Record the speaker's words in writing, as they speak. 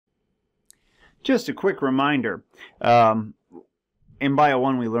Just a quick reminder, in Bio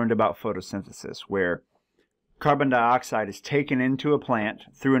 1 we learned about photosynthesis, where carbon dioxide is taken into a plant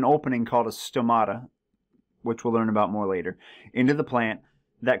through an opening called a stomata, which we'll learn about more later, into the plant.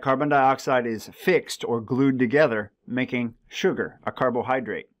 That carbon dioxide is fixed or glued together, making sugar, a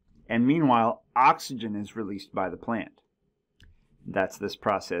carbohydrate. And meanwhile, oxygen is released by the plant. That's this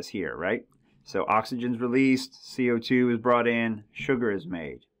process here, right? So oxygen's released, CO2 is brought in, sugar is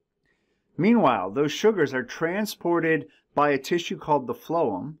made. Meanwhile, those sugars are transported by a tissue called the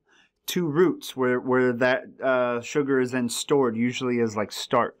phloem to roots where that sugar is then stored, usually as like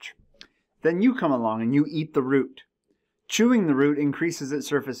starch. Then you come along and you eat the root. Chewing the root increases its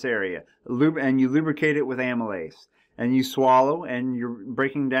surface area, and you lubricate it with amylase. And you swallow, and you're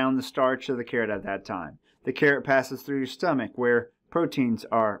breaking down the starch of the carrot at that time. The carrot passes through your stomach, where proteins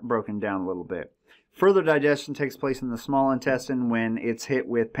are broken down a little bit. Further digestion takes place in the small intestine when it's hit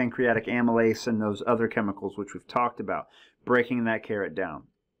with pancreatic amylase and those other chemicals which we've talked about, breaking that carrot down.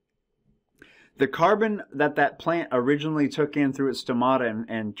 The carbon that plant originally took in through its stomata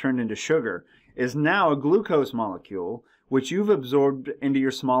and turned into sugar is now a glucose molecule, which you've absorbed into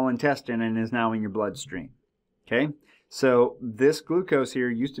your small intestine and is now in your bloodstream. Okay? So this glucose here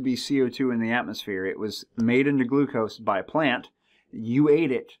used to be CO2 in the atmosphere. It was made into glucose by a plant. You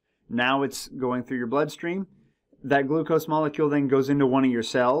ate it. Now it's going through your bloodstream. That glucose molecule then goes into one of your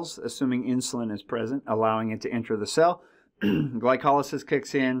cells, assuming insulin is present, allowing it to enter the cell. Glycolysis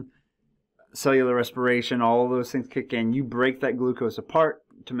kicks in, cellular respiration, all of those things kick in. You break that glucose apart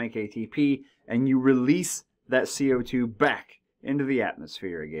to make ATP, and you release that CO2 back into the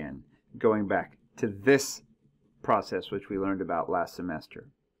atmosphere again, going back to this process which we learned about last semester.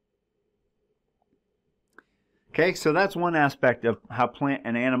 Okay, so that's one aspect of how plant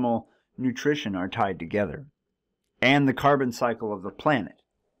and animal nutrition are tied together. And the carbon cycle of the planet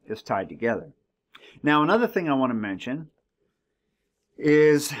is tied together. Now, another thing I want to mention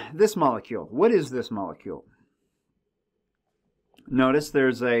is this molecule. What is this molecule? Notice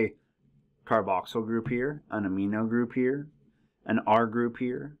there's a carboxyl group here, an amino group here, an R group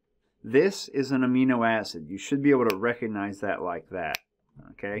here. This is an amino acid. You should be able to recognize that like that.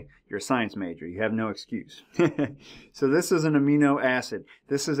 Okay? You're a science major. You have no excuse. So this is an amino acid.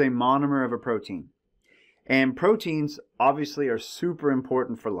 This is a monomer of a protein. And proteins obviously are super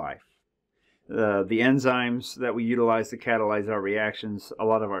important for life. The enzymes that we utilize to catalyze our reactions, a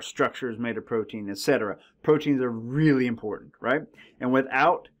lot of our structure is made of protein, etc. Proteins are really important, right? And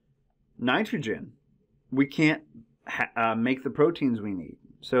without nitrogen, we can't make the proteins we need.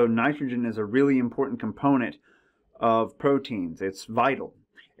 So nitrogen is a really important component of proteins. It's vital.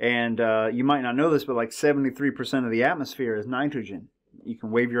 And you might not know this, but like 73% of the atmosphere is nitrogen. You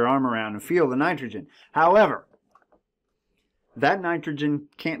can wave your arm around and feel the nitrogen. However, that nitrogen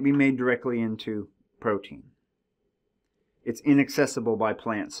can't be made directly into protein. It's inaccessible by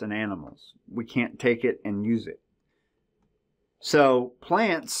plants and animals. We can't take it and use it. So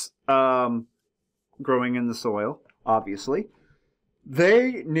plants growing in the soil, obviously,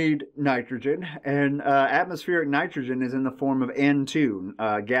 they need nitrogen, and atmospheric nitrogen is in the form of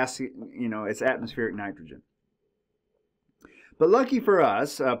N2, gas. It's atmospheric nitrogen. But lucky for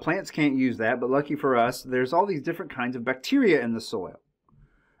us, plants can't use that, but lucky for us, there's all these different kinds of bacteria in the soil.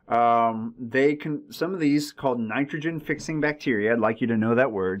 Some of these called nitrogen-fixing bacteria. I'd like you to know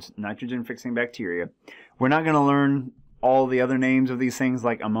that word, nitrogen-fixing bacteria. We're not going to learn all the other names of these things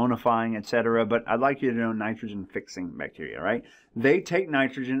like ammonifying, etc., but I'd like you to know nitrogen-fixing bacteria, right? They take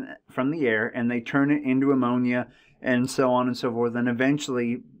nitrogen from the air and they turn it into ammonia and so on and so forth, and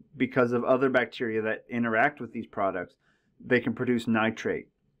eventually, because of other bacteria that interact with these products, they can produce nitrate.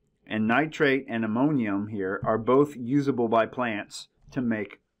 And nitrate and ammonium here are both usable by plants to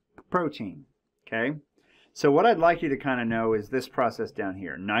make protein, okay? So what I'd like you to kind of know is this process down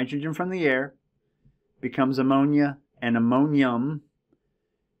here. Nitrogen from the air becomes ammonia, and ammonium,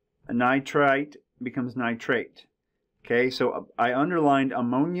 nitrite, becomes nitrate. Okay, so I underlined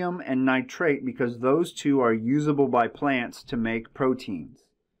ammonium and nitrate because those two are usable by plants to make proteins.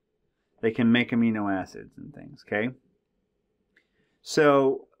 They can make amino acids and things, okay?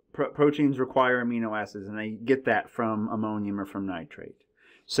 So proteins require amino acids, and they get that from ammonium or from nitrate.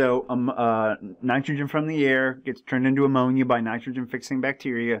 So nitrogen from the air gets turned into ammonia by nitrogen-fixing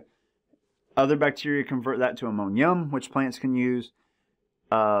bacteria. Other bacteria convert that to ammonium, which plants can use.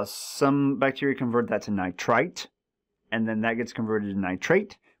 Some bacteria convert that to nitrite, and then that gets converted to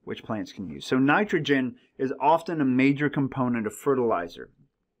nitrate, which plants can use. So nitrogen is often a major component of fertilizer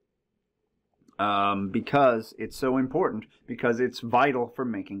because it's so important, because it's vital for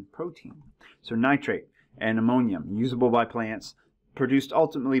making protein. So nitrate and ammonium, usable by plants. produced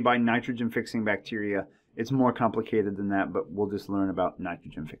ultimately by nitrogen-fixing bacteria. It's more complicated than that, but we'll just learn about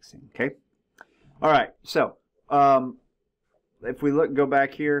nitrogen fixing, okay? All right, so if we go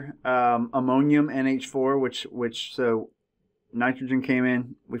back here, ammonium NH4, so nitrogen came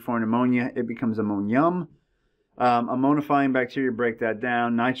in, we formed ammonia, it becomes ammonium. Ammonifying bacteria break that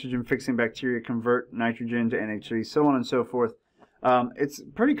down. Nitrogen-fixing bacteria convert nitrogen to NH3, so on and so forth. It's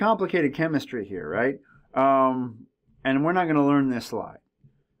pretty complicated chemistry here, right? And we're not going to learn this slide.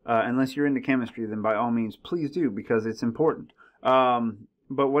 Unless you're into chemistry, then by all means, please do, because it's important.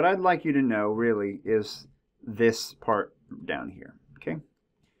 But what I'd like you to know, really, is this part down here, okay?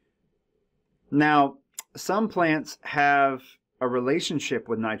 Now, some plants have a relationship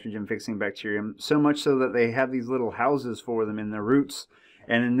with nitrogen-fixing bacterium, so much so that they have these little houses for them in their roots.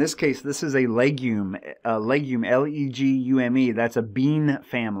 And in this case, this is a legume, L-E-G-U-M-E. That's a bean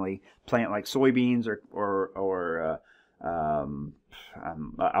family plant, like soybeans or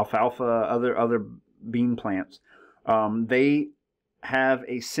alfalfa, other bean plants. They have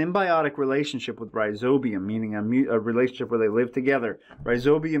a symbiotic relationship with rhizobium, meaning a relationship where they live together.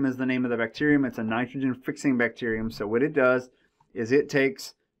 Rhizobium is the name of the bacterium. It's a nitrogen-fixing bacterium. So what it does is it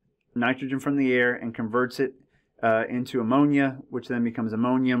takes nitrogen from the air and converts it into ammonia, which then becomes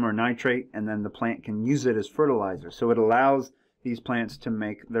ammonium or nitrate, and then the plant can use it as fertilizer. So it allows these plants to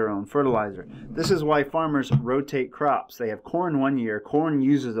make their own fertilizer. This is why farmers rotate crops. They have corn one year. Corn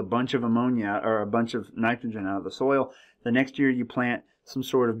uses a bunch of ammonia or a bunch of nitrogen out of the soil. The next year you plant some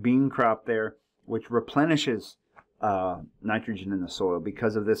sort of bean crop there, which replenishes nitrogen in the soil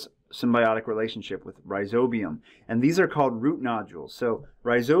because of this symbiotic relationship with rhizobium. And these are called root nodules. So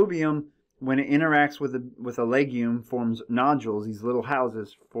rhizobium, when it interacts with a legume, forms nodules, these little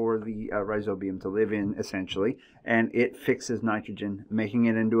houses for the rhizobium to live in, essentially, and it fixes nitrogen, making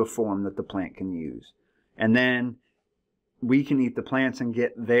it into a form that the plant can use. And then we can eat the plants and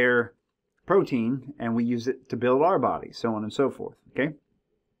get their protein, and we use it to build our body, so on and so forth, okay?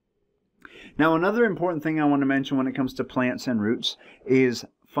 Now, another important thing I want to mention when it comes to plants and roots is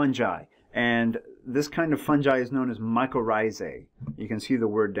fungi. And this kind of fungi is known as mycorrhizae. You can see the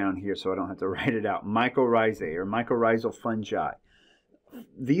word down here, so I don't have to write it out. Mycorrhizae, or mycorrhizal fungi.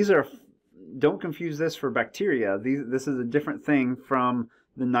 These are, don't confuse this for bacteria. This is a different thing from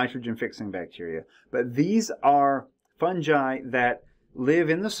the nitrogen-fixing bacteria. But these are fungi that live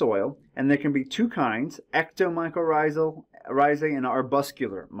in the soil, and there can be two kinds, ectomycorrhizae and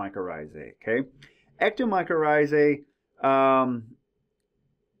arbuscular mycorrhizae, okay? Ectomycorrhizae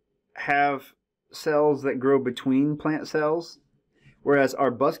have cells that grow between plant cells, whereas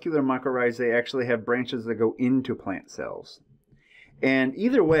arbuscular mycorrhizae actually have branches that go into plant cells. And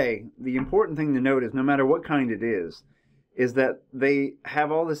either way, the important thing to note is no matter what kind it is that they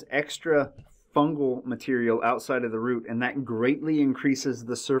have all this extra fungal material outside of the root, and that greatly increases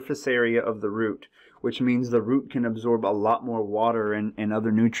the surface area of the root, which means the root can absorb a lot more water and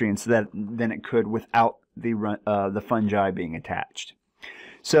other nutrients than it could without the fungi being attached.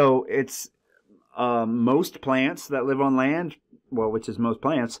 So it's most plants that live on land, well, which is most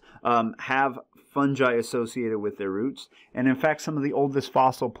plants, have fungi associated with their roots. And in fact, some of the oldest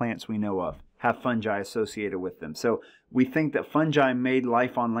fossil plants we know of have fungi associated with them. So we think that fungi made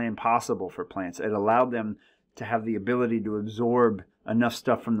life on land possible for plants. It allowed them to have the ability to absorb enough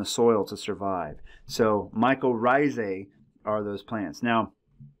stuff from the soil to survive. So mycorrhizae are those plants. Now,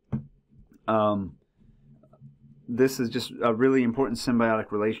 this is just a really important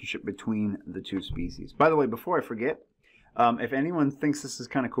symbiotic relationship between the two species. By the way, before I forget, if anyone thinks this is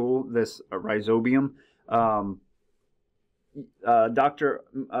kind of cool, this rhizobium, Dr.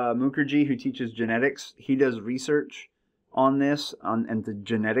 Mukherjee, who teaches genetics, he does research on this, and the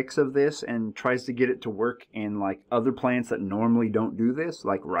genetics of this, and tries to get it to work in like other plants that normally don't do this,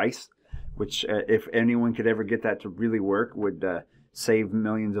 like rice, which if anyone could ever get that to really work, would save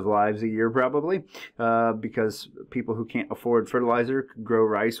millions of lives a year probably, because people who can't afford fertilizer could grow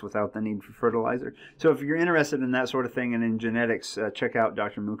rice without the need for fertilizer. So if you're interested in that sort of thing and in genetics, check out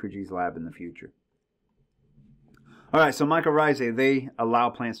Dr. Mukherjee's lab in the future. All right, so mycorrhizae, they allow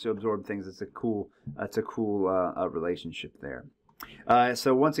plants to absorb things. It's a cool relationship there.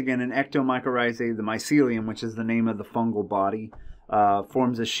 So once again, an ectomycorrhizae, the mycelium, which is the name of the fungal body,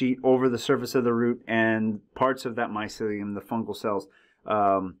 forms a sheet over the surface of the root, and parts of that mycelium, the fungal cells,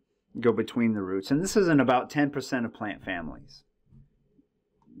 go between the roots. And this is in about 10% of plant families.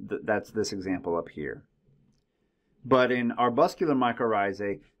 That's this example up here. But in arbuscular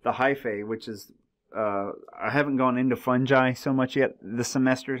mycorrhizae, the hyphae, which is I haven't gone into fungi so much yet this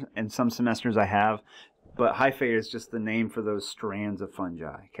semester, and some semesters I have, but hyphae is just the name for those strands of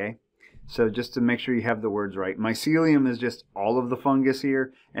fungi, okay? So just to make sure you have the words right, mycelium is just all of the fungus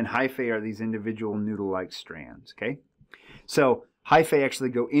here, and hyphae are these individual noodle-like strands, okay? So hyphae actually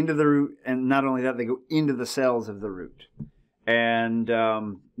go into the root, and not only that, they go into the cells of the root. And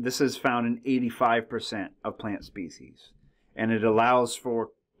this is found in 85% of plant species. And it allows for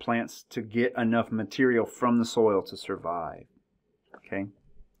plants to get enough material from the soil to survive. Okay.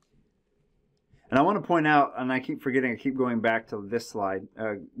 And I want to point out, and I keep forgetting, I keep going back to this slide,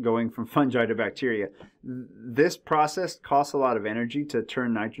 going from fungi to bacteria. This process costs a lot of energy to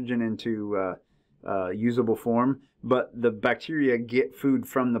turn nitrogen into usable form, but the bacteria get food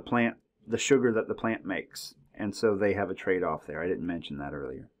from the plant, the sugar that the plant makes. And so they have a trade-off there. I didn't mention that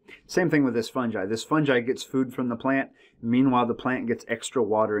earlier. Same thing with this fungi. This fungi gets food from the plant. Meanwhile, the plant gets extra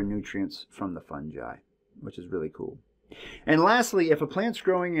water and nutrients from the fungi, which is really cool. And lastly, if a plant's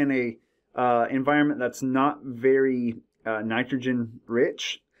growing in a environment that's not very nitrogen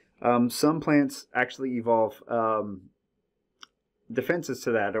rich, some plants actually evolve defenses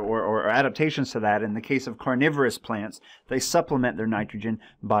to that or adaptations to that. In the case of carnivorous plants, they supplement their nitrogen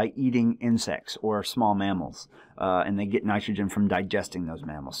by eating insects or small mammals, and they get nitrogen from digesting those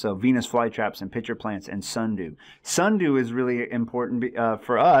mammals. So Venus flytraps and pitcher plants and sundew. Sundew is really important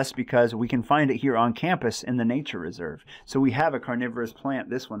for us because we can find it here on campus in the nature reserve. So we have a carnivorous plant,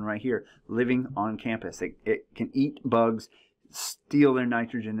 this one right here, living on campus. It can eat bugs, steal their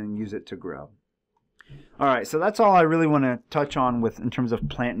nitrogen, and use it to grow. All right, so that's all I really want to touch on in terms of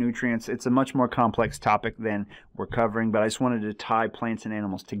plant nutrients. It's a much more complex topic than we're covering, but I just wanted to tie plants and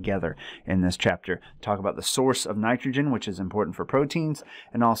animals together in this chapter. Talk about the source of nitrogen, which is important for proteins,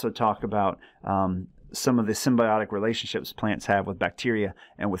 and also talk about some of the symbiotic relationships plants have with bacteria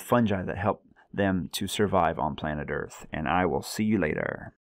and with fungi that help them to survive on planet Earth. And I will see you later.